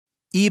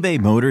eBay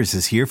Motors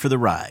is here for the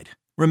ride.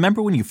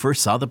 Remember when you first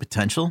saw the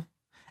potential?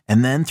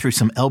 And then through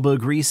some elbow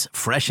grease,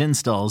 fresh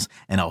installs,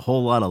 and a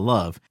whole lot of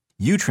love,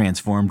 you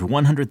transformed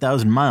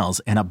 100,000 miles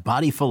and a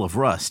body full of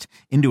rust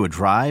into a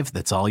drive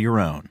that's all your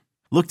own.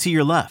 Look to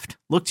your left.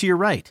 Look to your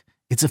right.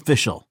 It's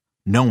official.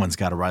 No one's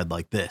got a ride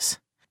like this.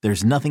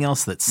 There's nothing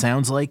else that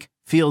sounds like,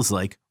 feels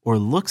like, or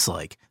looks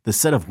like the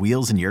set of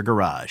wheels in your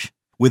garage.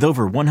 With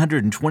over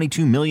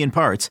 122 million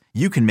parts,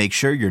 you can make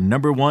sure your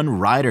number one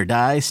ride or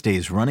die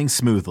stays running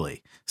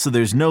smoothly. So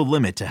there's no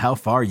limit to how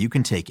far you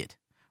can take it.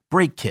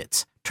 Brake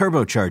kits,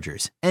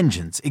 turbochargers,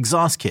 engines,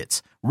 exhaust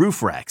kits,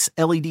 roof racks,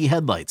 LED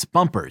headlights,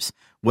 bumpers,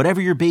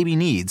 whatever your baby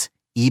needs,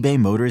 eBay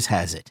Motors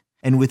has it.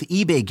 And with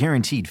eBay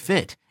Guaranteed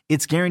Fit,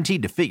 it's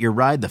guaranteed to fit your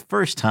ride the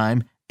first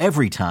time,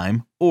 every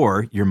time,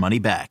 or your money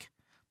back.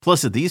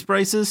 Plus at these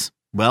prices,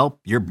 well,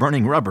 you're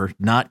burning rubber,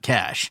 not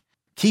cash.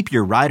 Keep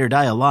your ride or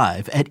die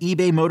alive at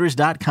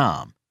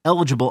ebaymotors.com.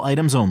 Eligible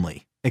items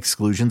only.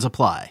 Exclusions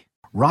apply.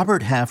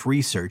 Robert Half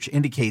research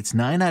indicates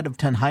 9 out of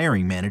 10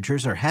 hiring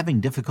managers are having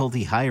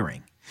difficulty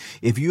hiring.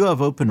 If you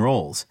have open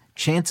roles,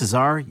 chances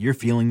are you're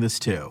feeling this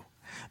too.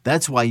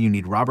 That's why you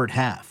need Robert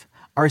Half.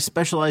 Our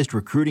specialized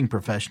recruiting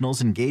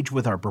professionals engage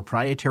with our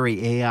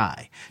proprietary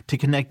AI to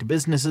connect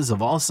businesses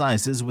of all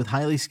sizes with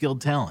highly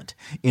skilled talent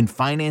in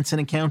finance and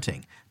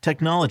accounting,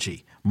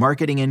 technology,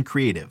 marketing and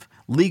creative,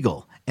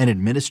 legal, and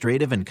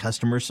administrative and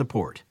customer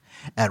support.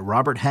 At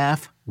Robert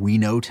Half, we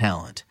know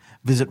talent.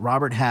 Visit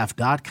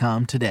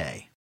roberthalf.com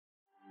today.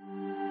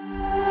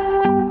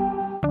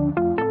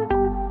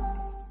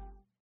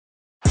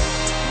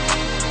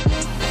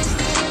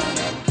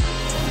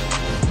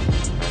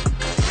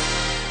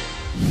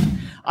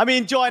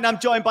 I'm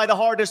joined by the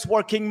hardest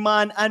working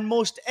man and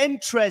most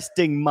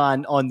interesting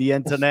man on the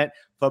internet,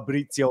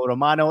 Fabrizio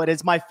Romano. It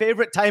is my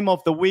favorite time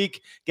of the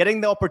week,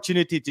 getting the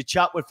opportunity to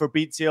chat with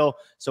Fabrizio.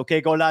 So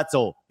Que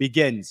Golazo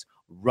begins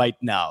right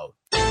now.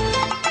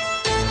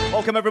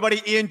 Welcome,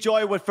 everybody. Ian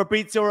Joy with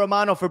Fabrizio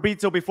Romano.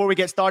 Fabrizio, before we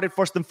get started,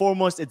 first and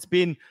foremost, it's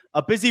been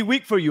a busy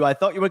week for you. I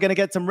thought you were going to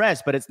get some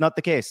rest, but it's not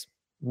the case.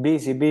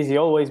 Busy,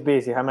 always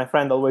busy. Hi, my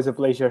friend. Always a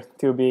pleasure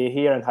to be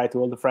here, and hi to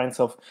all the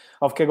friends of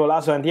Que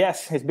Golazo. And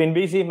yes, it's been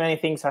busy. Many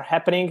things are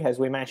happening, as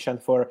we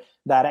mentioned, for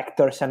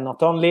directors and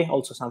not only,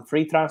 also some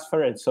free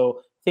transfer. And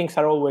so things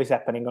are always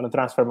happening on the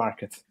transfer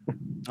market.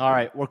 All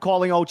right, we're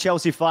calling all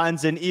Chelsea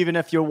fans, and even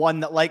if you're one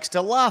that likes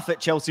to laugh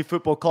at Chelsea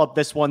Football Club,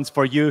 this one's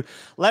for you.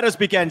 Let us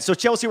begin. So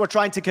Chelsea were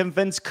trying to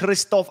convince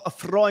Christoph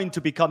Freund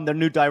to become their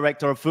new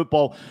director of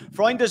football.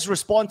 Freund is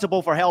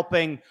responsible for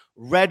helping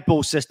Red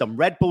Bull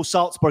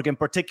Salzburg in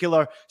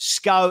particular,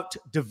 scout,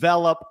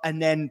 develop,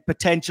 and then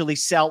potentially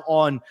sell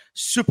on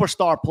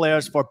superstar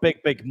players for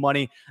big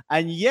money.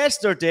 And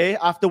yesterday,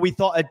 after we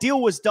thought a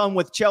deal was done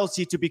with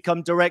Chelsea to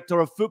become director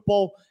of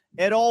football,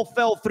 it all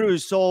fell through.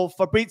 So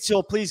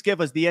Fabrizio, please give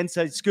us the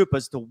inside scoop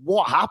as to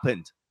what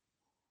happened.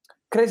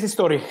 Crazy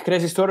story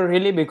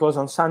really, because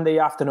on Sunday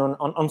afternoon,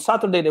 on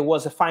Saturday there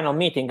was a final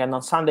meeting, and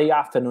on Sunday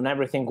afternoon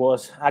everything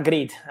was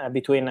agreed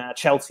between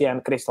Chelsea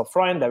and Christoph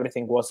Freund.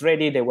 Everything was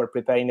ready. They were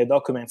preparing the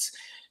documents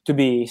to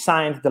be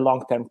signed, the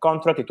long-term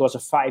contract. It was a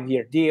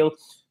 5-year deal.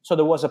 So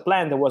there was a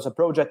plan, there was a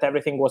project,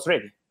 everything was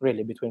ready,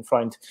 really, between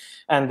Freund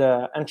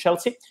and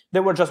Chelsea. They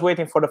were just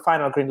waiting for the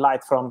final green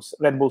light from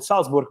Red Bull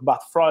Salzburg, but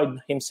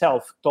Freund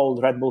himself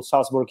told Red Bull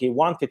Salzburg he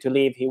wanted to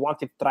leave, he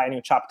wanted to try a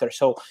new chapter.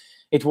 So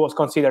it was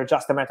considered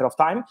just a matter of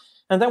time.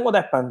 And then what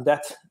happened?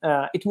 That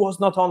it was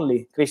not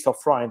only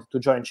Christoph Freund to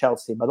join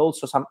Chelsea, but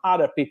also some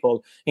other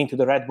people into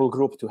the Red Bull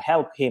group to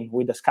help him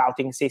with the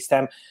scouting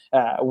system,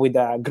 with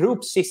a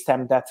group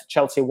system that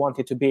Chelsea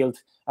wanted to build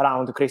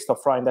around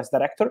Christoph Freund as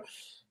director.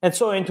 And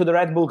so into the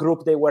Red Bull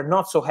group, they were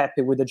not so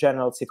happy with the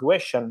general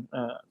situation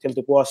till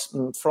it was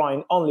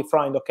Freund, only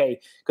Freund, okay,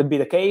 could be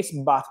the case.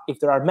 But if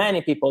there are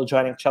many people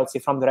joining Chelsea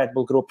from the Red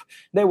Bull group,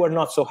 they were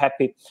not so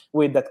happy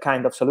with that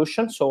kind of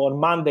solution. So on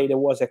Monday, there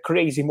was a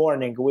crazy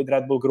morning with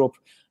Red Bull group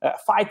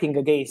fighting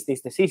against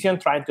this decision,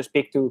 trying to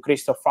speak to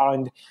Christoph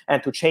Freund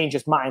and to change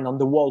his mind on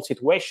the whole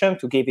situation,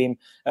 to give him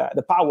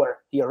the power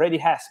he already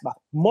has, but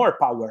more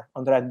power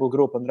on the Red Bull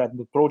group, on the Red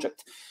Bull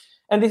project.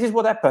 And this is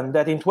what happened,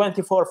 that in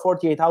 24,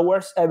 48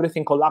 hours,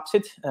 everything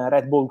collapsed.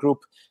 Red Bull Group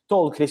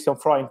told Christian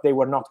Freund they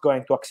were not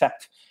going to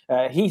accept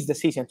his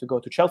decision to go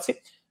to Chelsea.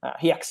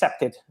 He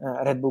accepted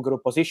Red Bull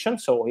Group position,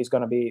 so he's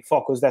going to be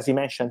focused, as he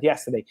mentioned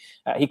yesterday.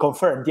 He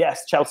confirmed,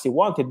 yes, Chelsea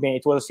wanted me.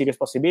 It was a serious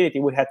possibility.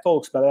 We had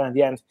talks, but then in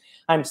the end,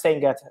 I'm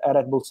staying at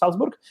Red Bull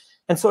Salzburg.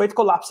 And so it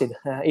collapsed.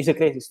 It's a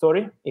crazy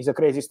story. It's a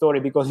crazy story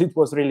because it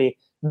was really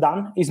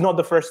done. It's not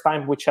the first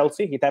time with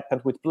Chelsea. It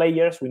happened with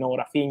players. We know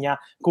Rafinha,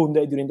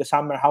 Koundé during the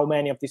summer, how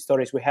many of these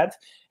stories we had.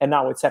 And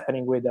now it's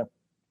happening with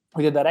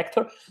the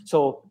director.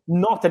 So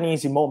not an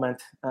easy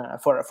moment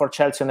for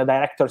Chelsea in the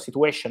director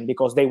situation,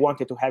 because they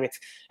wanted to have it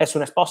as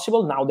soon as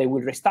possible. Now they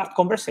will restart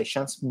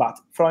conversations, but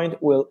Freund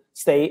will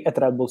stay at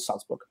Red Bull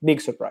Salzburg.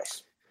 Big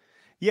surprise.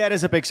 Yeah, it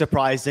is a big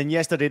surprise. And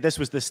yesterday, this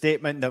was the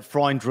statement that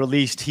Freund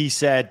released. He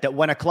said that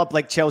when a club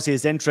like Chelsea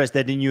is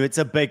interested in you, it's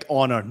a big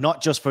honour,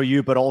 not just for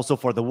you, but also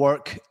for the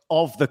work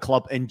of the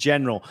club in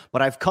general.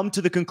 But I've come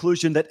to the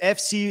conclusion that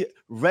FC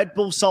Red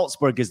Bull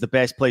Salzburg is the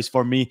best place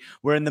for me.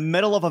 We're in the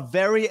middle of a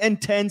very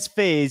intense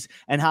phase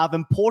and have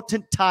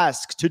important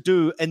tasks to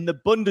do in the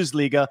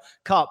Bundesliga,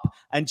 Cup,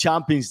 and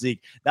Champions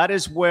League. That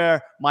is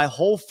where my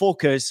whole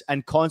focus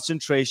and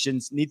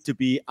concentrations need to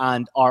be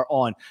and are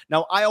on.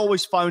 Now, I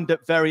always found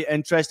it very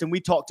interesting.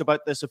 We talked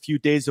about this a few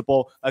days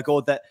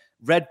ago that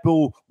Red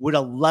Bull would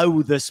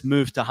allow this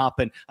move to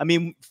happen. I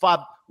mean,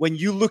 Fab, when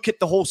you look at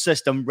the whole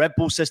system, Red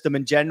Bull system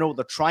in general,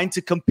 they're trying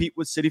to compete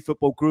with City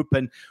Football Group.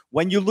 And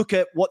when you look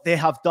at what they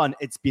have done,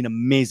 it's been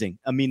amazing.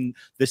 I mean,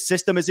 the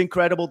system is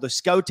incredible. The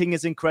scouting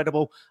is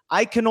incredible.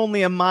 I can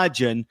only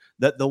imagine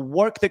that the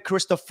work that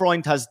Christoph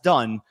Freund has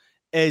done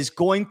is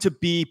going to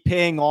be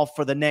paying off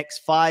for the next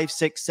 5,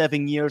 6,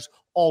 7 years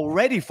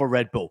already for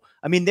Red Bull.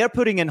 I mean, they're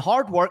putting in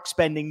hard work,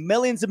 spending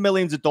millions and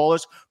millions of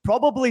dollars,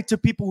 probably to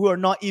people who are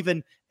not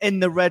even in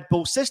the Red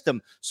Bull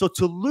system. So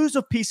to lose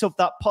a piece of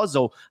that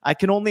puzzle, I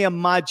can only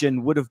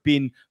imagine would have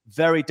been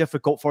very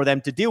difficult for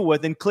them to deal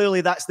with. And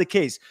clearly that's the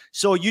case.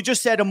 So you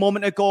just said a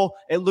moment ago,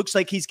 it looks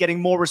like he's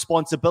getting more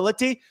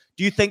responsibility.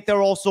 Do you think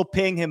they're also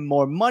paying him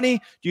more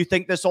money? Do you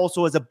think this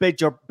also is a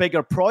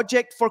bigger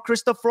project for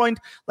Christoph Freund?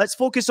 Let's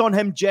focus on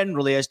him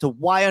generally as to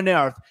why on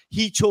earth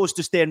he chose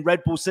to stay in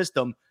Red Bull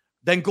system,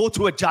 then go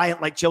to a giant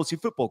like Chelsea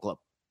Football Club.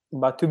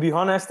 But to be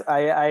honest,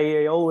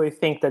 I always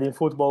think that in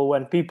football,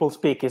 when people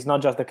speak, it's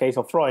not just the case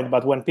of Freund,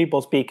 but when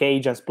people speak,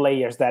 agents,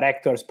 players,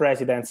 directors,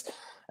 presidents,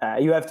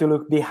 you have to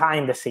look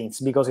behind the scenes,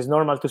 because it's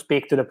normal to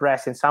speak to the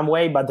press in some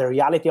way, but the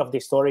reality of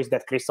the story is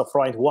that Christoph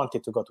Freund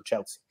wanted to go to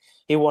Chelsea.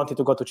 He wanted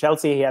to go to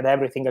Chelsea. He had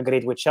everything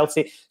agreed with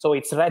Chelsea. So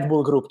it's Red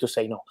Bull Group to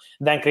say no.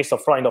 Then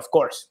Christoph Freund, of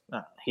course,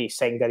 he's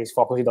saying that he's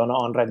focused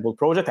on Red Bull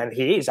project, and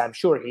he is. I'm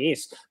sure he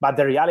is. But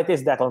the reality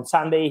is that on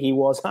Sunday, he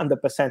was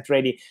 100%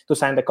 ready to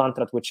sign the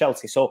contract with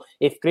Chelsea. So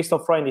if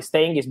Christoph Freund is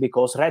staying, it's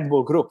because Red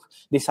Bull Group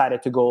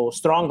decided to go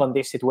strong on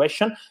this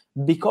situation.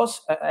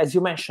 Because, as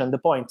you mentioned, the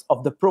point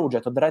of the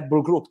project of the Red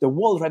Bull Group, the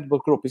whole Red Bull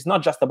Group is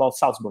not just about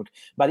Salzburg.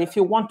 But if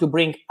you want to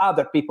bring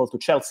other people to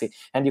Chelsea,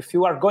 and if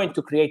you are going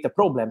to create a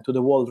problem to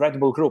the whole Red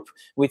Bull Group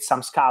with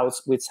some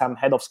scouts, with some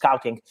head of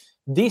scouting,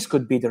 this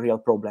could be the real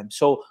problem.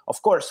 So,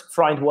 of course,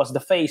 Freund was the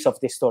face of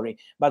this story,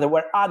 but there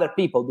were other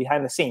people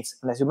behind the scenes.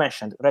 And as you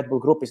mentioned, Red Bull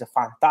Group is a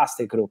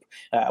fantastic group.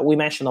 We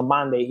mentioned on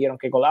Monday here on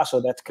Que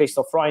Golazo that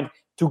Christoph Freund,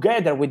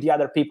 together with the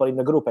other people in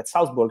the group at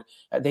Salzburg,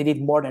 they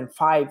did more than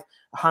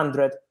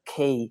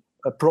 500K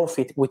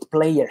profit with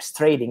players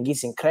trading.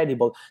 Is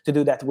incredible to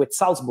do that with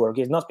Salzburg.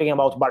 He's not speaking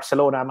about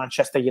Barcelona,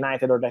 Manchester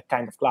United, or that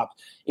kind of club.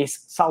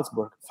 It's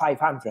Salzburg.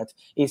 500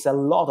 is a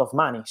lot of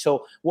money.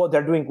 So what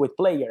they're doing with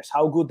players,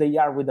 how good they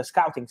are with the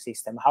scouting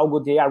system, how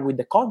good they are with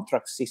the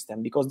contract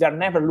system, because they're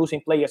never losing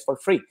players for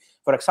free.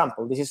 For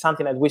example, this is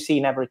something that we see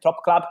in every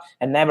top club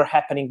and never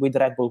happening with the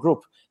Red Bull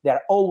Group.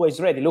 They're always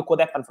ready. Look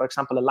what happened, for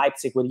example, at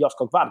Leipzig with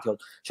Josko Gvardiol.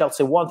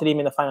 Chelsea wanted him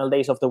in the final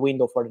days of the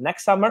window for the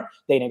next summer.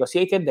 They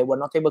negotiated. They were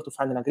not able to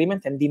find an agreement.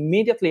 And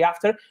immediately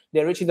after,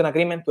 they reached an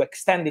agreement to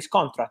extend this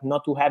contract,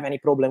 not to have any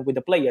problem with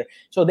the player.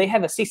 So they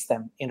have a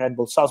system in Red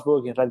Bull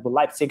Salzburg, in Red Bull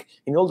Leipzig,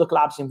 in all the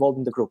clubs involved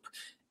in the group.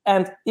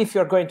 And if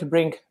you're going to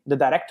bring the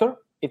director,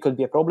 it could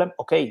be a problem,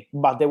 okay,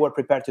 but they were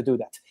prepared to do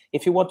that.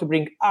 If you want to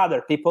bring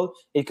other people,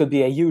 it could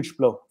be a huge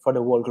blow for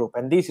the whole group.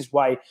 And this is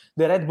why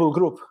the Red Bull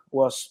Group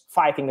was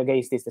fighting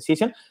against this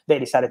decision. They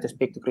decided to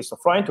speak to Christoph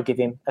Freund, to give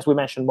him, as we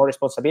mentioned, more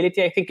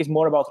responsibility. I think it's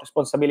more about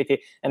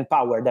responsibility and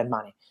power than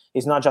money.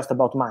 It's not just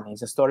about money.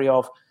 It's a story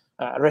of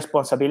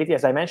responsibility,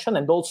 as I mentioned.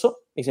 And also,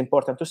 it's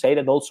important to say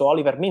that also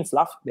Oliver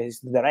Minzlaff, the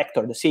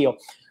director, the CEO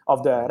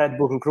of the Red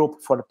Bull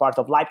Group for the part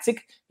of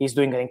Leipzig, he's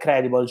doing an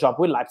incredible job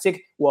with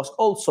Leipzig, was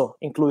also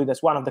included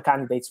as one of the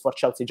candidates for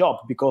Chelsea job,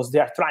 because they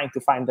are trying to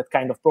find that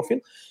kind of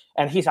profile.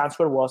 And his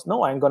answer was,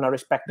 no, I'm going to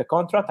respect the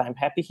contract. I'm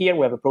happy here.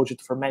 We have a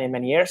project for many,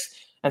 many years.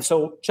 And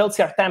so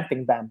Chelsea are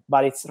tempting them,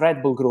 but it's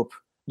Red Bull Group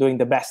doing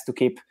the best to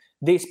keep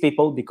these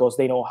people, because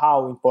they know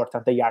how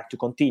important they are to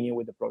continue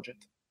with the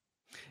project.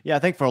 Yeah, I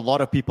think for a lot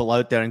of people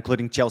out there,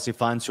 including Chelsea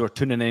fans who are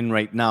tuning in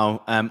right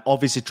now,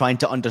 obviously trying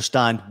to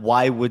understand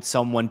why would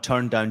someone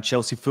turn down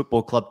Chelsea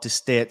Football Club to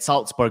stay at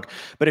Salzburg.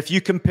 But if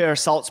you compare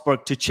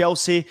Salzburg to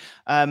Chelsea,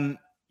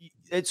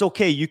 it's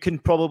okay. You can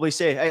probably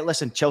say, hey,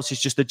 listen, Chelsea's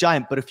just a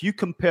giant. But if you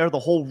compare the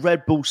whole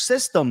Red Bull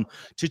system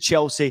to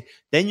Chelsea,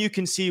 then you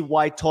can see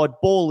why Todd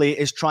Boehly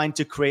is trying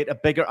to create a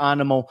bigger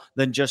animal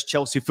than just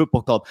Chelsea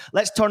Football Club.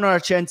 Let's turn our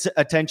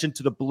attention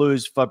to the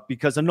Blues,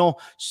 because I know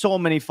so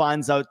many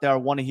fans out there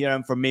want to hear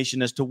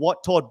information as to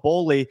what Todd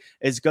Boehly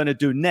is going to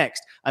do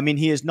next. I mean,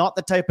 he is not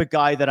the type of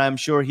guy that I'm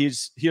sure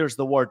hears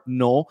the word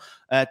no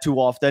too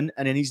often,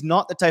 and he's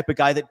not the type of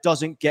guy that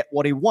doesn't get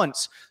what he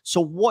wants.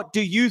 So what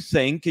do you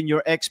think, in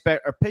your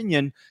expert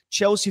opinion,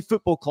 Chelsea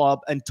Football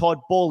Club and Todd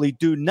Boehly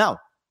do now?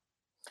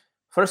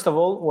 First of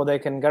all, what I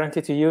can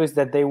guarantee to you is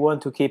that they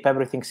want to keep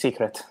everything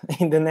secret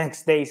in the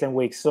next days and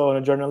weeks. So, on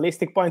a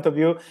journalistic point of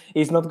view,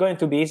 it's not going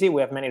to be easy.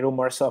 We have many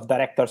rumors of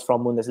directors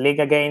from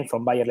Bundesliga again,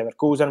 from Bayer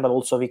Leverkusen, but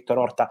also Victor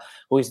Orta,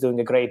 who is doing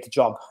a great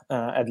job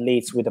at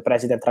Leeds with the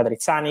president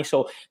Radrizzani.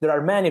 So, there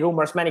are many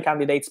rumors, many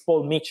candidates.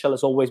 Paul Mitchell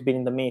has always been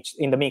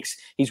in the mix.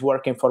 He's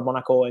working for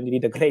Monaco and he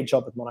did a great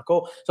job at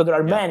Monaco. So, there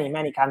are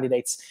many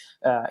candidates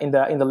in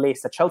the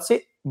list at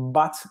Chelsea.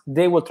 But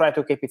they will try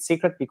to keep it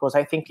secret because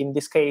I think in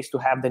this case, to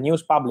have the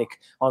news public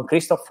on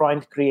Christoph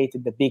Freund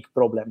created the big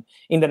problem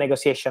in the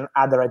negotiation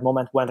at the right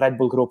moment when Red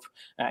Bull Group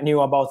knew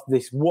about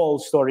this whole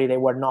story. They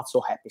were not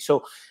so happy.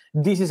 So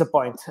this is a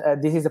point.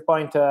 This is a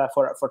point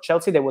for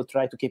Chelsea. They will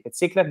try to keep it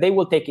secret. They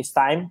will take its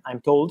time, I'm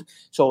told.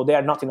 So they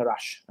are not in a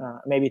rush.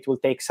 Maybe it will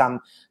take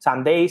some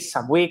days,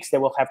 some weeks. They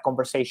will have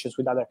conversations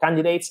with other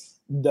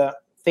candidates. The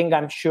thing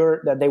I'm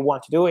sure that they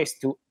want to do is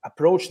to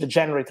approach the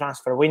January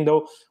transfer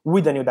window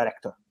with a new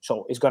director.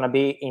 So it's going to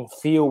be in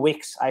few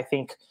weeks, I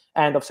think,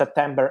 end of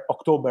September,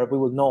 October, we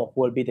will know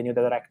who will be the new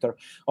director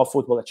of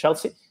football at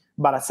Chelsea.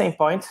 But at the same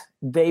point,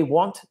 they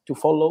want to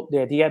follow the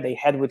idea they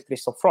had with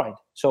Christoph Freund.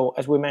 So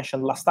as we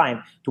mentioned last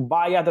time, to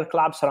buy other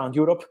clubs around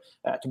Europe,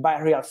 to buy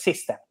a real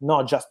system,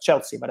 not just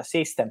Chelsea, but a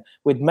system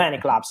with many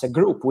clubs, a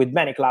group with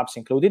many clubs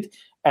included,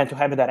 and to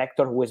have a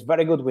director who is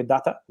very good with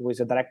data, who is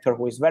a director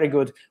who is very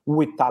good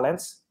with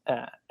talents,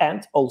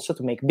 and also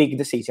to make big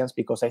decisions,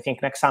 because I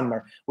think next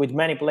summer, with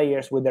many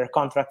players with their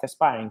contract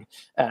expiring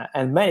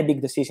and many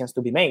big decisions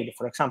to be made,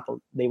 for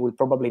example, they will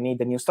probably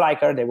need a new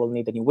striker, they will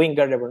need a new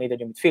winger, they will need a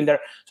new midfielder.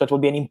 So it will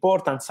be an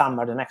important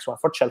summer, the next one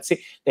for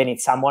Chelsea. They need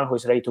someone who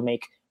is ready to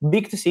make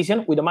big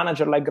decisions with a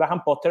manager like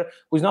Graham Potter,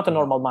 who is not a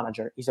normal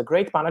manager. He's a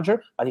great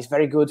manager, but he's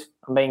very good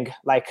at being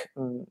like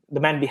the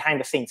man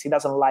behind the scenes. He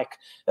doesn't like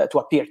to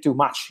appear too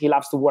much. He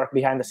loves to work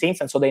behind the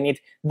scenes, and so they need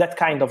that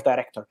kind of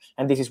director.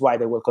 And this is why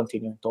they will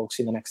continue talks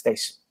in the next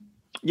days.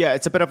 Yeah,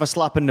 it's a bit of a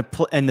slap in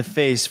the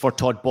face for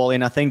Todd Boehly.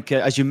 And I think,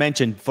 as you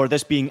mentioned, for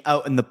this being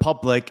out in the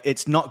public,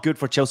 it's not good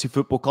for Chelsea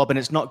Football Club and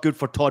it's not good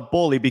for Todd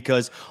Boehly,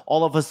 because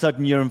all of a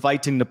sudden you're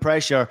inviting the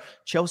pressure.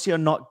 Chelsea are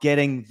not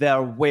getting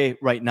their way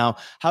right now.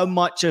 How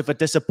much of a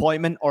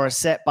disappointment or a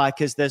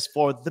setback is this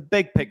for the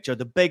big picture,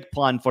 the big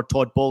plan for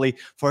Todd Boehly,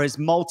 for his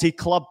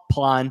multi-club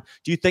plan?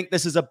 Do you think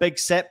this is a big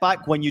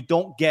setback when you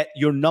don't get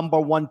your number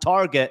one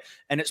target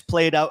and it's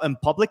played out in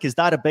public? Is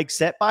that a big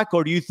setback,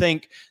 or do you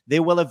think they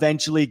will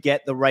eventually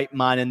get the right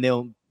man and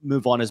they'll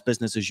move on as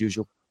business as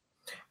usual?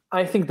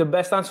 I think the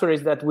best answer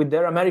is that with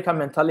their American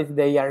mentality,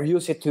 they are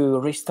used to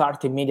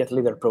restart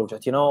immediately their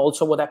project. You know,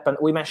 also what happened,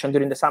 we mentioned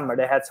during the summer,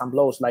 they had some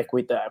blows like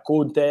with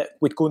Kunde,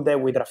 with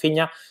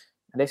Rafinha.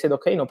 And they said,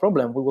 okay, no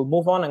problem. We will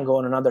move on and go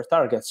on another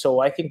target.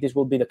 So I think this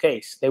will be the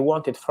case. They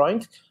wanted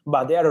Freund,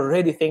 but they are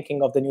already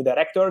thinking of the new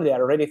director. They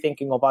are already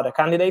thinking of other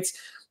candidates.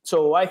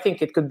 So I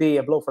think it could be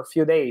a blow for a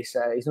few days.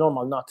 It's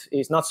normal.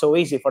 It's not so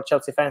easy for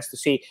Chelsea fans to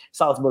see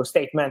Salzburg's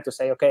statement to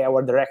say, okay,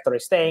 our director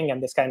is staying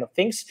and this kind of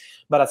things.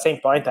 But at the same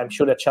point, I'm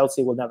sure that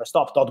Chelsea will never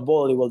stop. Todd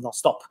Boehly will not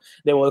stop.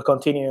 They will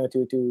continue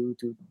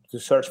to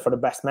search for the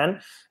best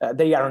man.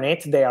 They are on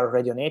it. They are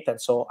already on it.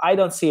 And so I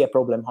don't see a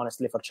problem,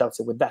 honestly, for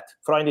Chelsea with that.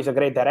 Freund is a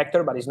great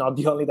director, but he's not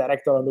the only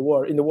director in the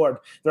world.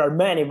 There are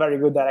many very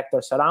good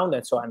directors around.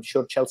 And so I'm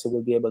sure Chelsea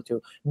will be able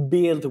to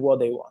build what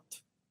they want.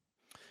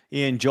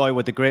 Ian Joy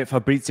with the great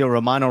Fabrizio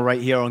Romano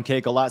right here on Que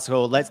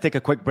Golazo. Let's take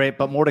a quick break,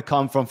 but more to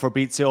come from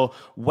Fabrizio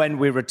when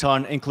we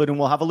return, including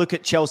we'll have a look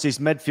at Chelsea's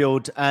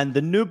midfield and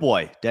the new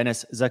boy,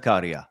 Denis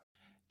Zakaria.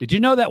 Did you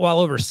know that while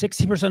over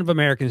 60% of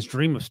Americans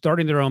dream of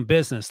starting their own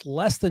business,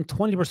 less than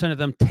 20% of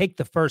them take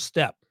the first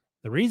step?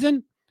 The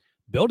reason?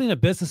 Building a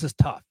business is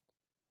tough.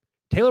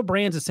 Taylor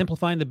Brands is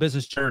simplifying the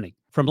business journey.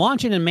 From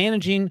launching and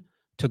managing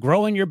to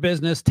growing your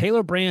business,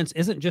 Taylor Brands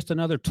isn't just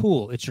another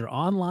tool. It's your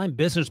online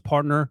business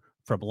partner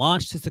from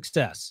launch to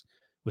success.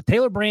 With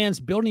Taylor Brands,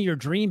 building your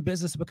dream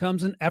business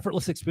becomes an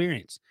effortless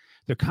experience.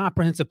 Their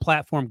comprehensive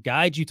platform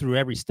guides you through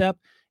every step,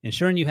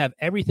 ensuring you have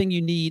everything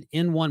you need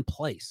in one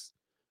place.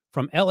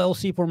 From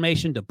LLC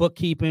formation to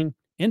bookkeeping,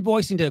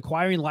 invoicing to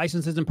acquiring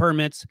licenses and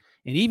permits,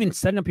 and even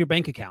setting up your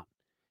bank account,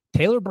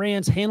 Taylor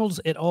Brands handles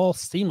it all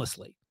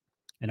seamlessly.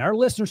 And our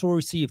listeners will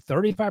receive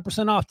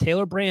 35% off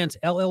Taylor Brands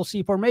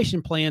LLC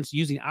formation plans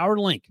using our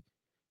link,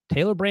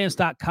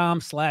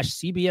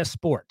 taylorbrands.com/CBS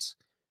Sports.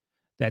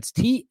 That's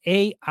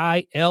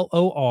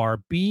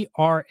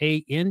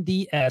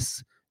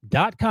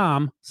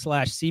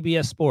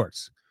TAILORBRANDS.com/CBS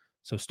Sports.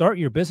 So start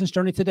your business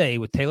journey today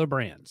with Taylor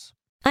Brands.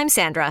 I'm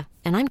Sandra,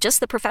 and I'm just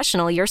the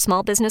professional your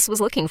small business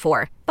was looking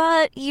for.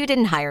 But you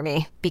didn't hire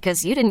me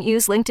because you didn't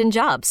use LinkedIn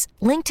Jobs.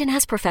 LinkedIn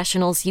has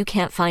professionals you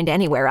can't find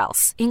anywhere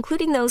else,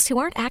 including those who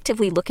aren't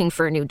actively looking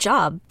for a new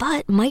job,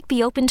 but might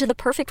be open to the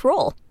perfect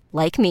role,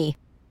 like me.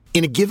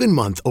 In a given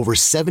month, over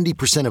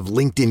 70% of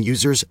LinkedIn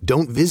users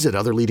don't visit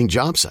other leading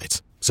job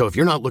sites. So if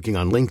you're not looking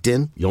on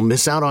LinkedIn, you'll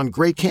miss out on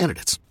great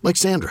candidates like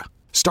Sandra.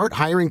 Start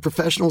hiring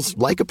professionals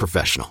like a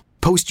professional.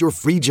 Post your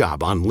free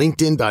job on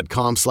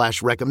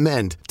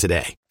linkedin.com/recommend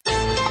today.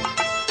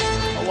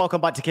 welcome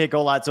back to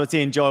K-Go, lads. So it's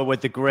enjoy with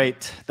the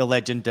great, the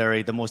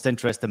legendary, the most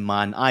interesting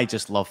man. I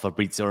just love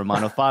Fabrizio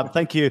Romano. Fab,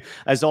 thank you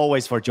as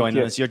always for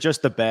joining us. You're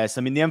just the best.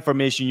 I mean, the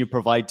information you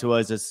provide to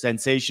us is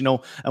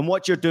sensational, and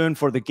what you're doing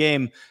for the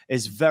game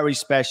is very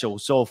special.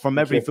 So from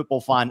every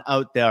football fan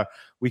out there,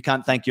 we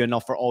can't thank you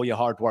enough for all your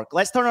hard work.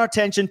 Let's turn our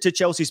attention to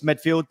Chelsea's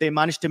midfield. They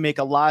managed to make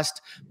a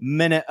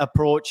last-minute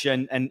approach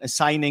and a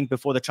signing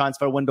before the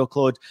transfer window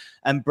closed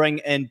and bring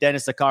in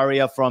Denis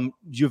Zakaria from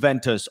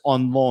Juventus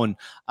on loan.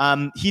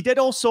 He did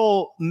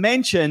also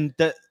mention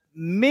that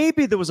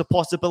maybe there was a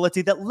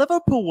possibility that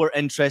Liverpool were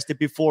interested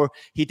before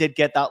he did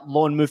get that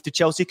loan move to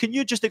Chelsea. Can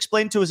you just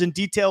explain to us in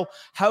detail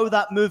how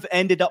that move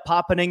ended up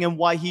happening and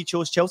why he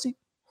chose Chelsea?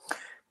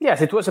 Yes,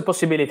 it was a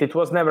possibility. It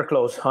was never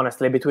close,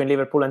 honestly, between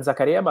Liverpool and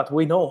Zakaria, but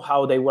we know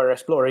how they were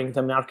exploring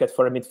the market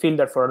for a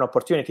midfielder, for an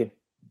opportunity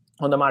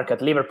on the market.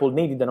 Liverpool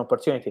needed an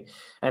opportunity.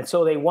 And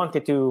so they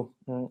wanted to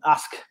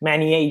ask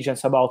many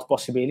agents about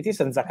possibilities,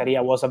 and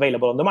Zakaria was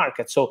available on the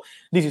market. So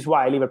this is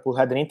why Liverpool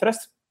had an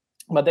interest.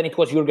 But then it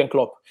was Jurgen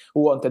Klopp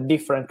who wanted a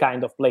different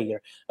kind of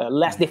player,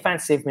 less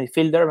defensive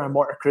midfielder and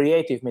more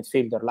creative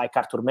midfielder like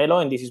Artur Melo.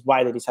 And this is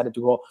why they decided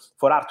to go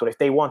for Artur. If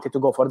they wanted to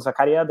go for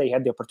Zakaria, they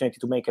had the opportunity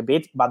to make a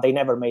bid, but they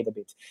never made a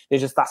bid. They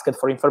just asked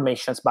for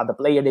information, but the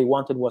player they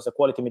wanted was a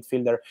quality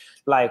midfielder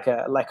like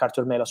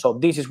Artur Melo. So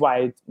this is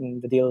why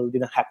the deal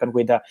didn't happen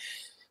with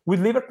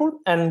Liverpool.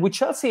 And with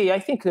Chelsea, I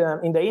think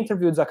in the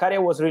interview,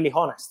 Zakaria was really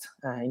honest.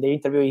 In the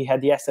interview he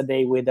had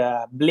yesterday with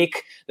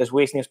Blick, the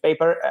Swiss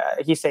newspaper,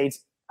 he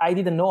says, I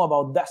didn't know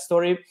about that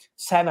story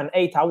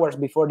 7-8 hours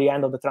before the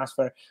end of the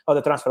transfer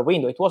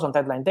window. It was on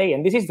deadline day,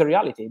 and this is the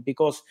reality.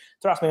 Because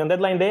trust me, on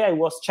deadline day, I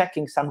was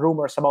checking some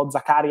rumors about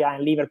Zakaria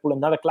and Liverpool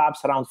and other clubs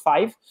around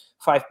 5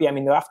 p.m.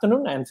 in the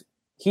afternoon, and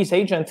his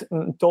agent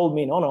told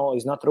me, no,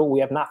 it's not true.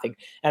 We have nothing.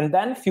 And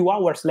then a few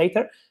hours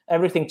later,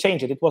 everything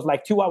changed. It was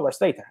like 2 hours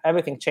later.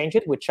 Everything changed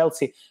with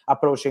Chelsea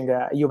approaching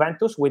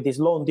Juventus with this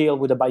loan deal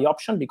with a buy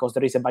option, because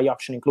there is a buy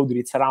option included.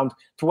 It's around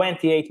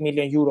 28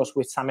 million euros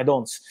with some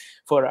add-ons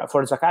for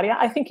Zakaria.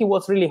 I think he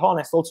was really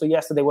honest also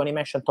yesterday when he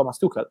mentioned Thomas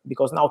Tuchel,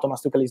 because now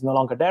Thomas Tuchel is no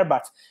longer there,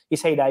 but he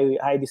said,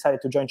 I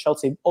decided to join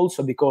Chelsea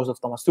also because of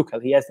Thomas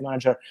Tuchel. He is the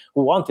manager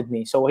who wanted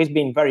me. So he's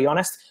been very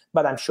honest,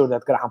 but I'm sure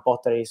that Graham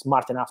Potter is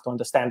smart enough to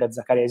understand that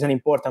Zakaria is an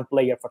important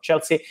player for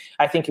Chelsea.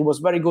 I think he was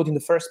very good in the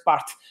first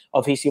part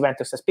of his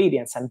Juventus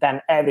experience, and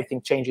then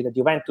everything changed at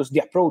Juventus,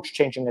 the approach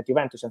changing at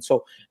Juventus, and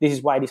so this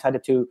is why I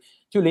decided to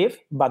leave.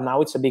 But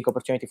now it's a big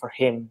opportunity for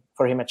him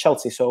at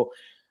Chelsea. So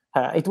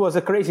it was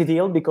a crazy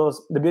deal,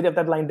 because the beauty of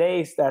deadline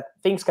day is that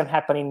things can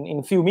happen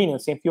in few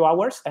minutes, in few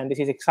hours, and this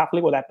is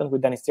exactly what happened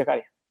with Denis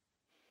Zakaria.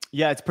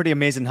 Yeah, it's pretty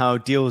amazing how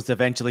deals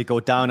eventually go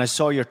down. I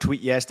saw your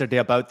tweet yesterday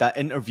about that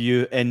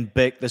interview in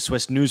Bick, the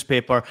Swiss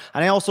newspaper.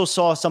 And I also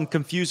saw some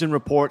confusing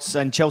reports,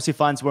 and Chelsea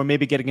fans were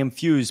maybe getting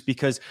confused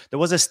because there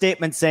was a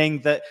statement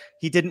saying that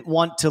he didn't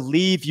want to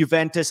leave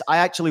Juventus. I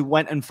actually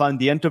went and found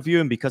the interview,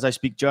 and because I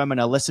speak German,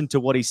 I listened to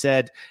what he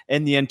said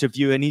in the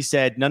interview, and he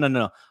said,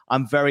 no.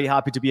 I'm very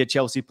happy to be a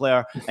Chelsea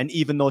player. And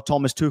even though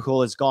Thomas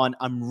Tuchel is gone,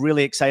 I'm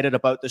really excited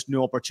about this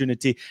new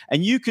opportunity.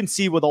 And you can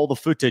see with all the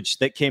footage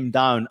that came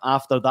down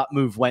after that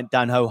move went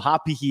down, how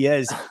happy he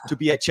is to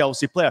be a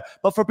Chelsea player.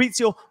 But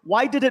Fabrizio,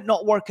 why did it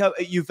not work out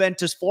at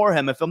Juventus for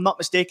him? If I'm not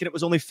mistaken, it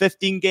was only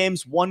 15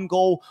 games, 1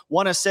 goal,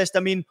 1 assist. I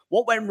mean,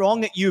 what went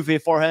wrong at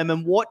Juve for him?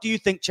 And what do you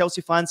think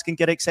Chelsea fans can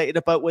get excited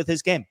about with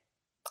his game?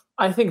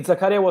 I think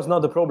Zakaria was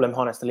not the problem,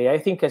 honestly. I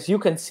think, as you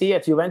can see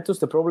at Juventus,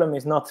 the problem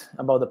is not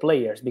about the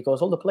players,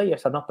 because all the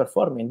players are not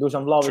performing.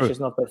 Dusan Vlahovic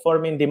is not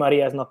performing. Di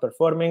Maria is not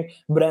performing.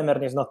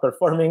 Bremer is not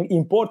performing.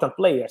 Important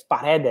players.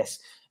 Paredes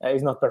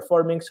is not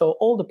performing. So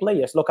all the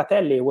players.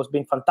 Locatelli was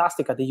being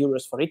fantastic at the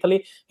Euros for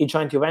Italy. He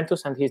joined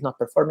Juventus and he's not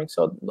performing.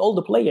 So all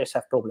the players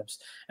have problems.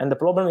 And the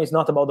problem is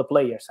not about the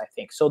players, I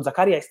think. So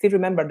Zakaria, I still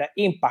remember the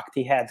impact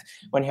he had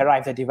when he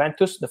arrived at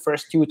Juventus. The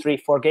first 2, 3,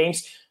 4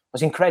 games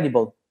was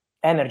incredible.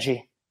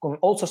 Energy.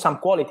 Also some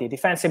quality,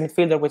 defensive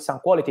midfielder with some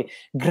quality,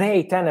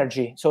 great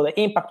energy. So the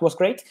impact was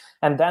great.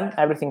 And then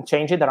everything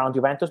changed around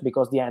Juventus,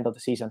 because the end of the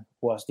season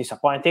was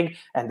disappointing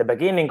and the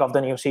beginning of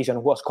the new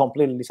season was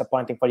completely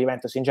disappointing for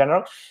Juventus in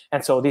general.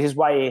 And so this is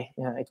why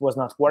it was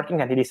not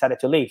working and he decided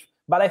to leave.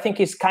 But I think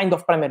he's kind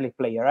of Premier League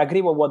player. I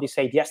agree with what he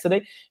said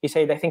yesterday. He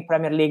said, I think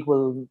Premier League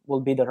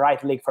will be the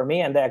right league for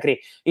me. And I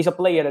agree. He's a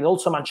player that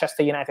also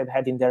Manchester United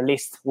had in their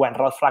list when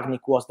Ralf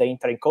Rangnick was the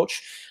interim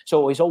coach.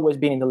 So he's always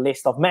been in the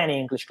list of many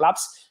English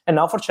clubs. And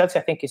now for Chelsea,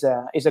 I think is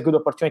a good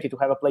opportunity to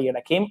have a player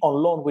like him. On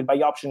loan with buy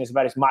option is a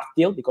very smart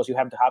deal, because you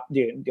have to have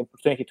the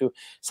opportunity to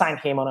sign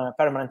him on a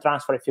permanent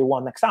transfer if you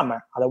want next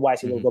summer.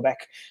 Otherwise, he will go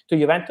back to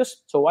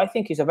Juventus. So I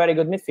think he's a very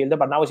good midfielder.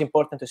 But now it's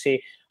important to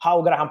see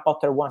how Graham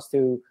Potter wants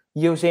to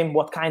use him,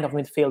 what kind of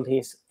midfield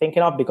he's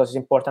thinking of, because it's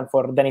important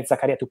for Denis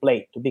Zakaria to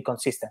play, to be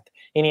consistent.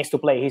 He needs to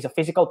play. He's a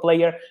physical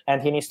player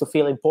and he needs to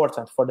feel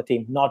important for the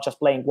team, not just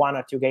playing 1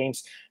 or 2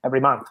 games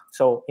every month.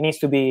 So he needs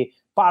to be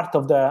part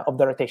of the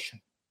rotation.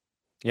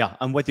 Yeah,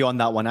 I'm with you on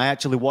that one. I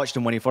actually watched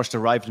him when he first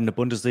arrived in the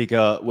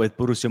Bundesliga with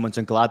Borussia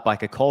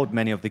Mönchengladbach. I called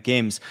many of the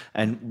games,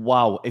 and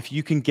wow, if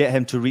you can get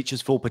him to reach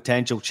his full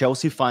potential,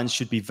 Chelsea fans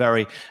should be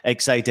very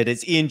excited.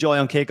 It's Ian Joy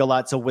on Que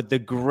Golazo with the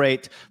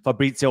great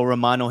Fabrizio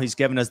Romano. He's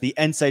given us the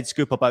inside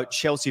scoop about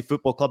Chelsea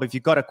Football Club. If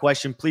you've got a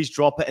question, please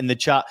drop it in the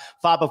chat.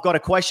 Fab, I've got a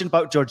question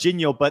about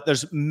Jorginho, but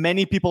there's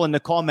many people in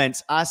the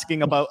comments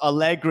asking about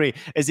Allegri.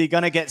 Is he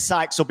going to get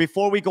sacked? So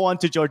before we go on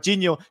to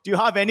Jorginho, do you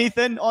have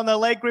anything on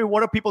Allegri?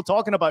 What are people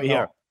talking about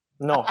here?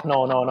 No.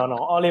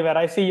 Oliver,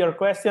 I see your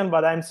question,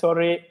 but I'm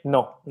sorry.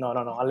 No.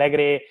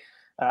 Allegri,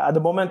 at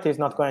the moment, is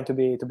not going to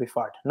be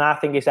fired.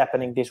 Nothing is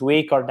happening this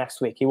week or next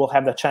week. He will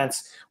have the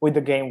chance with the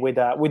game with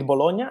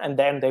Bologna, and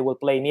then they will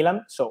play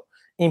Milan. So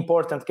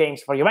important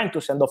games for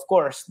Juventus. And of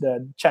course,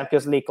 the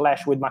Champions League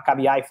clash with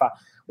Maccabi Haifa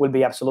will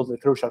be absolutely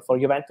crucial for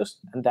Juventus.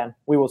 And then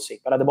we will see.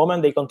 But at the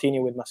moment, they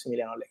continue with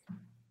Massimiliano Allegri.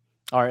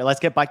 All right, let's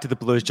get back to the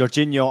Blues.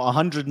 Jorginho,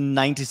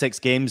 196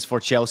 games for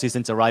Chelsea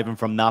since arriving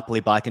from Napoli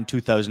back in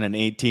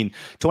 2018.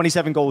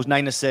 27 goals,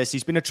 9 assists.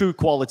 He's been a true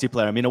quality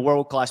player. I mean, a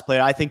world-class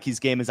player. I think his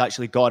game has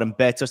actually gotten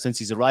better since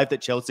he's arrived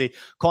at Chelsea.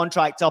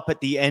 Contract up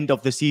at the end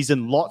of the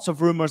season. Lots of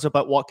rumours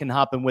about what can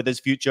happen with his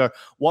future.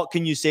 What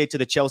can you say to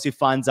the Chelsea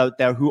fans out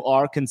there who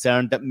are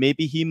concerned that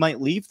maybe he might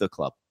leave the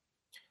club?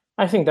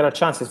 I think there are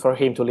chances for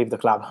him to leave the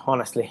club,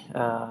 honestly,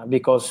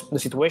 because the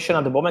situation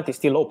at the moment is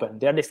still open.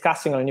 They're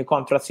discussing a new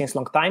contract since a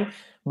long time,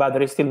 but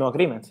there is still no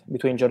agreement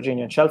between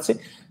Jorginho and Chelsea.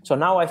 So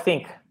now I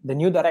think the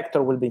new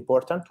director will be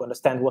important to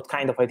understand what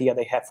kind of idea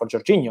they have for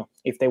Jorginho,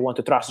 if they want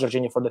to trust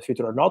Jorginho for the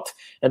future or not.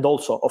 And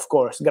also, of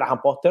course, Graham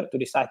Potter to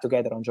decide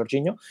together on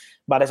Jorginho.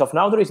 But as of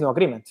now, there is no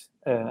agreement.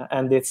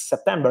 And it's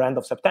end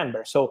of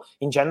September. So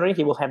in January,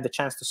 he will have the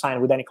chance to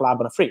sign with any club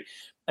on a free.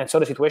 And so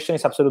the situation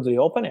is absolutely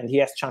open and he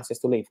has chances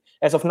to leave.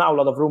 As of now, a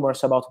lot of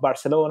rumors about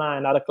Barcelona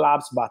and other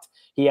clubs, but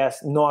he has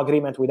no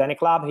agreement with any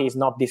club. He is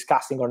not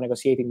discussing or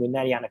negotiating with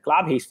any other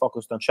club. He's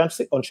focused on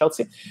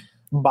Chelsea.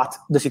 But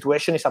the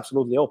situation is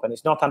absolutely open.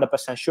 It's not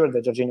 100% sure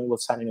that Jorginho will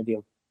sign a new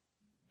deal.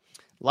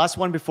 Last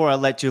one before I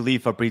let you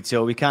leave,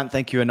 Fabrizio. We can't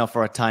thank you enough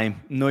for our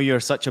time. I know you're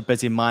such a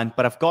busy man,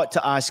 but I've got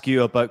to ask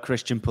you about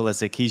Christian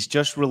Pulisic. He's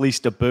just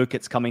released a book.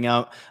 It's coming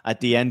out at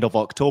the end of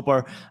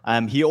October.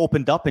 He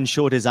opened up and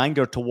showed his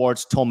anger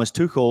towards Thomas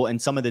Tuchel and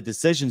some of the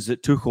decisions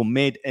that Tuchel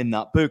made in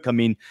that book. I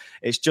mean,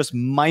 it's just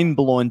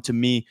mind-blowing to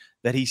me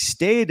that he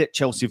stayed at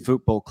Chelsea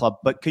Football Club.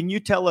 But can you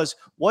tell us,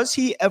 was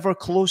he ever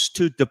close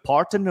to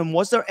departing? And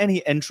was there any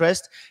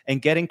interest in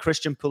getting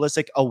Christian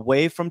Pulisic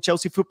away from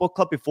Chelsea Football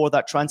Club before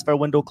that transfer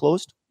window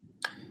closed?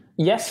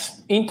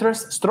 Yes,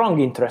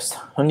 strong interest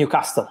on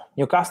Newcastle.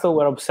 Newcastle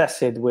were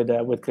obsessed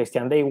with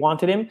Christian. They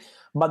wanted him,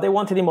 but they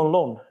wanted him on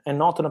loan and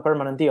not on a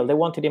permanent deal. They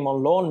wanted him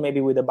on loan,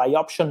 maybe with a buy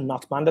option,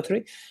 not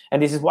mandatory.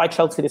 And this is why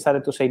Chelsea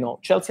decided to say no.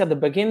 Chelsea at the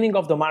beginning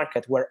of the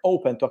market were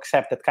open to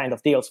accept that kind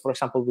of deals. For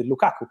example, with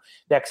Lukaku,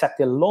 they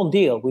accepted a loan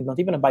deal with not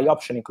even a buy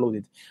option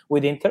included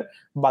with Inter.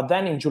 But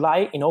then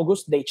in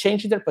August, they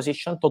changed their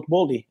position. Todd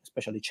Bowley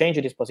especially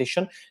changed his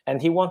position,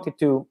 and he wanted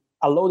to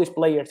allow this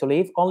player to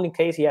leave only in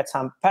case he had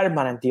some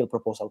permanent deal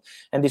proposal.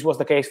 And this was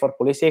the case for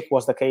Pulisic,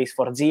 was the case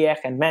for Ziyech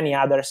and many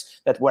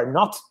others that were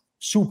not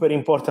super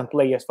important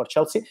players for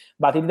Chelsea,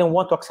 but he didn't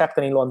want to accept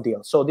any loan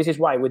deal. So this is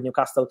why with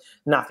Newcastle,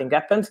 nothing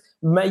happened.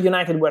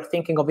 United were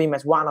thinking of him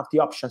as one of the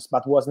options,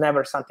 but was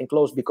never something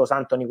close because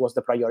Antony was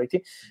the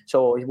priority.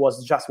 So it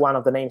was just one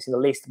of the names in the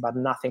list, but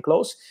nothing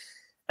close.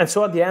 And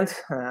so at the end,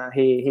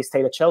 he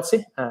stayed at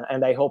Chelsea.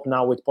 And I hope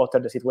now with Potter,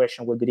 the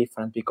situation will be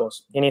different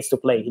because he needs to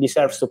play. He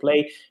deserves to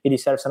play. He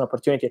deserves an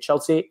opportunity at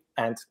Chelsea.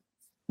 And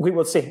we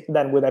will see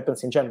then what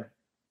happens in January.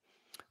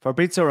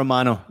 Fabrizio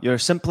Romano, you're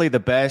simply the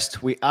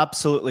best. We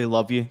absolutely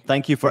love you.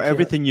 Thank you for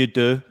everything you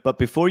do. But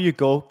before you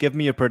go, give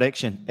me your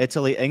prediction.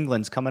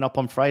 Italy-England's coming up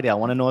on Friday. I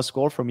want to know a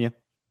score from you.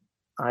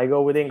 I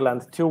go with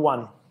England.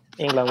 2-1.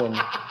 England win.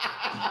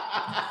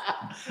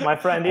 My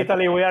friend,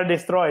 Italy, we are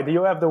destroyed.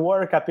 You have the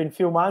World Cup in a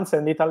few months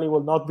and Italy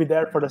will not be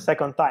there for the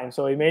second time.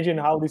 So imagine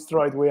how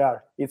destroyed we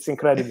are. It's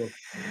incredible.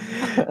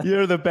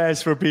 You're the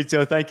best,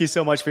 Fabrizio. Thank you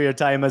so much for your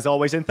time as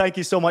always. And thank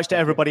you so much to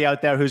everybody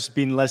out there who's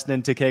been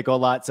listening to Que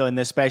Golazo in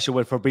this special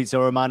with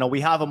Fabrizio Romano.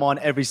 We have him on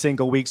every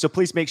single week. So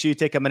please make sure you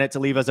take a minute to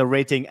leave us a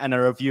rating and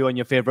a review on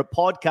your favorite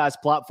podcast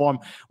platform.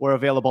 We're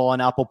available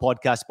on Apple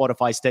Podcasts,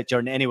 Spotify, Stitcher,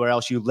 and anywhere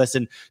else you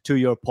listen to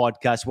your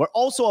podcast. We're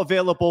also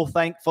available,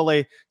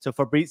 thankfully, to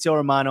Fabrizio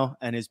Romano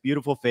and his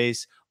beautiful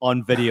face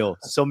on video.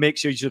 So make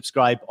sure you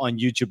subscribe on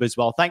YouTube as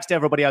well. Thanks to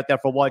everybody out there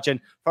for watching.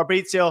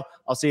 Fabrizio,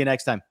 I'll see you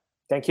next time.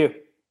 Thank you.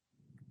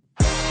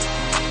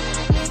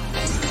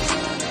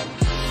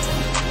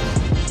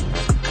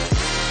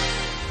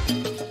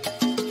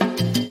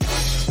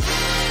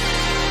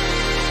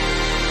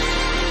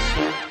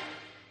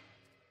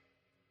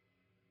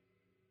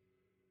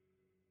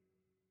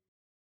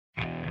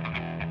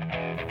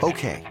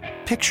 Okay,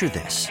 picture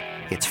this.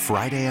 It's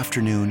Friday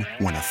afternoon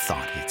when a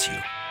thought hits you.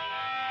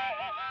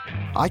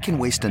 I can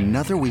waste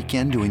another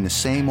weekend doing the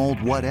same old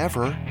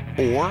whatever,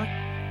 or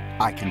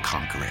I can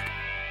conquer it.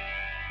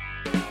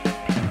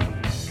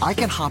 I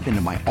can hop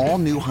into my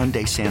all-new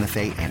Hyundai Santa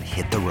Fe and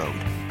hit the road.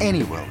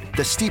 Any road.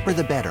 The steeper,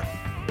 the better.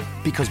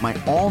 Because my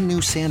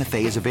all-new Santa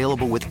Fe is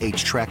available with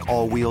H-Track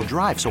all-wheel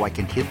drive, so I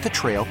can hit the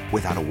trail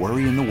without a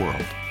worry in the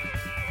world.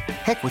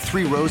 Heck, with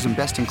 3 rows and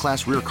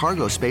best-in-class rear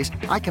cargo space,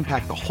 I can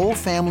pack the whole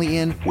family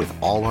in with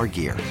all our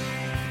gear.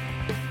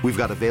 We've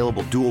got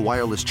available dual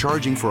wireless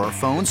charging for our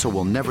phones, so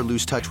we'll never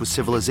lose touch with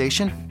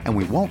civilization, and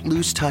we won't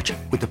lose touch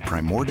with the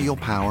primordial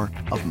power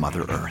of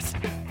Mother Earth.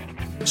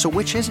 So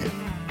which is it?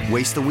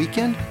 Waste the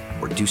weekend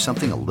or do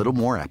something a little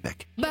more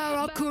epic?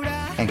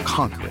 And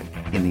conquer it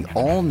in the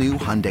all-new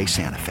Hyundai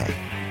Santa Fe.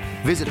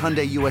 Visit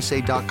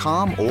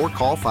HyundaiUSA.com or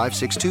call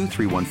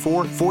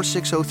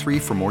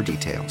 562-314-4603 for more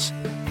details.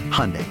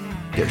 Hyundai,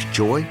 there's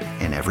joy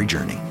in every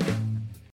journey.